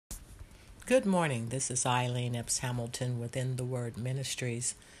Good morning. This is Eileen Epps Hamilton within the Word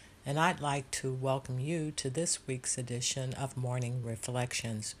Ministries, and I'd like to welcome you to this week's edition of Morning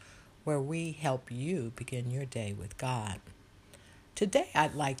Reflections, where we help you begin your day with God. Today,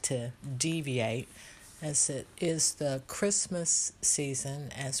 I'd like to deviate as it is the Christmas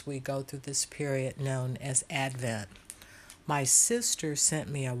season as we go through this period known as Advent. My sister sent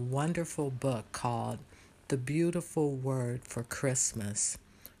me a wonderful book called The Beautiful Word for Christmas,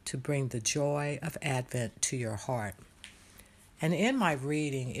 to bring the joy of Advent to your heart. And in my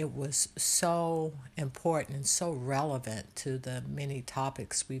reading, it was so important and so relevant to the many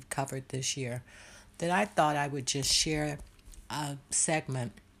topics we've covered this year that I thought I would just share a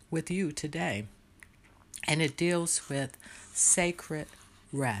segment with you today. And it deals with sacred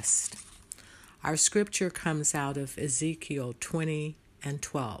rest. Our scripture comes out of Ezekiel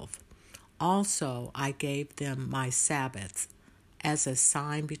 20:12. Also, I gave them my Sabbaths as a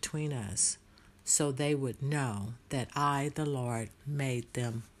sign between us, so they would know that I, the Lord, made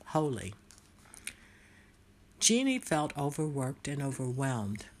them holy. Jeannie felt overworked and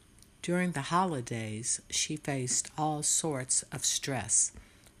overwhelmed. During the holidays, she faced all sorts of stress: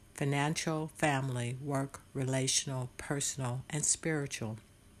 financial, family, work, relational, personal, and spiritual.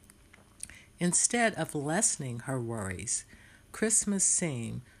 Instead of lessening her worries, Christmas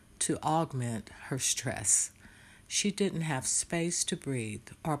seemed to augment her stress. She didn't have space to breathe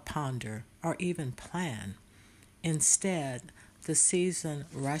or ponder or even plan. Instead, the season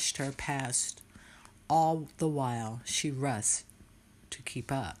rushed her past, all the while she rushed to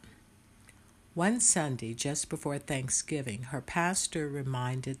keep up. One Sunday, just before Thanksgiving, her pastor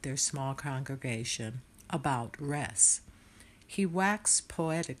reminded their small congregation about rest. He waxed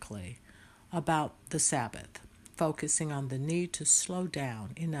poetically about the Sabbath, focusing on the need to slow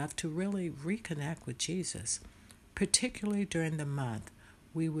down enough to really reconnect with Jesus. Particularly during the month,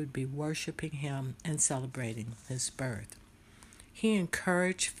 we would be worshiping Him and celebrating His birth. He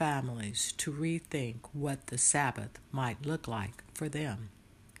encouraged families to rethink what the Sabbath might look like for them.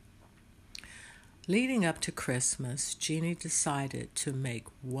 Leading up to Christmas, Jeannie decided to make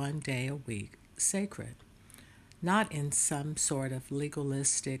one day a week sacred, not in some sort of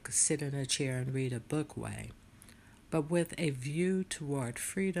legalistic sit in a chair and read a book way, but with a view toward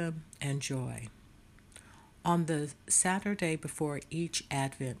freedom and joy. On the Saturday before each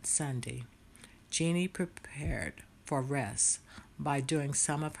Advent Sunday, Jeannie prepared for rest by doing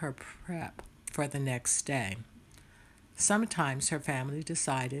some of her prep for the next day. Sometimes her family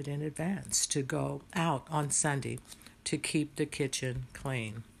decided in advance to go out on Sunday to keep the kitchen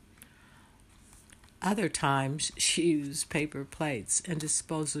clean. Other times, she used paper plates and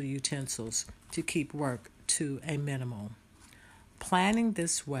disposal utensils to keep work to a minimum. Planning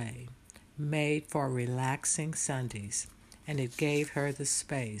this way made for relaxing Sundays, and it gave her the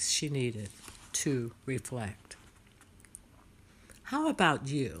space she needed to reflect. How about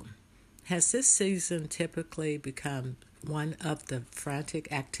you? Has this season typically become one of the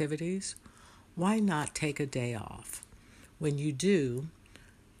frantic activities? Why not take a day off? When you do,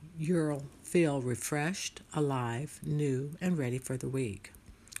 you'll feel refreshed, alive, new, and ready for the week.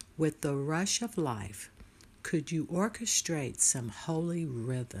 With the rush of life, could you orchestrate some holy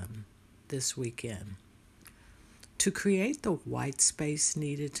rhythm this weekend to create the white space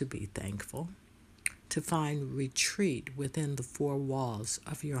needed to be thankful, to find retreat within the four walls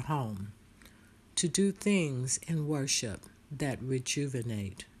of your home, to do things in worship that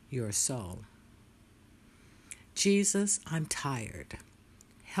rejuvenate your soul? Jesus, I'm tired.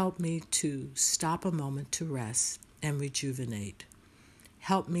 Help me to stop a moment to rest and rejuvenate.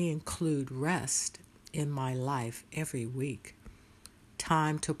 Help me include rest in my life every week.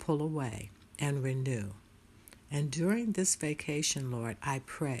 Time to pull away and renew. And during this vacation, Lord, I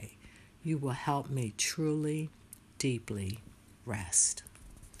pray you will help me truly, deeply rest.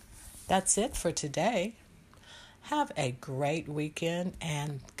 That's it for today. Have a great weekend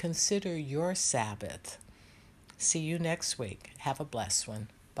and consider your Sabbath. See you next week. Have a blessed one.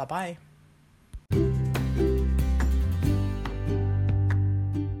 Bye-bye.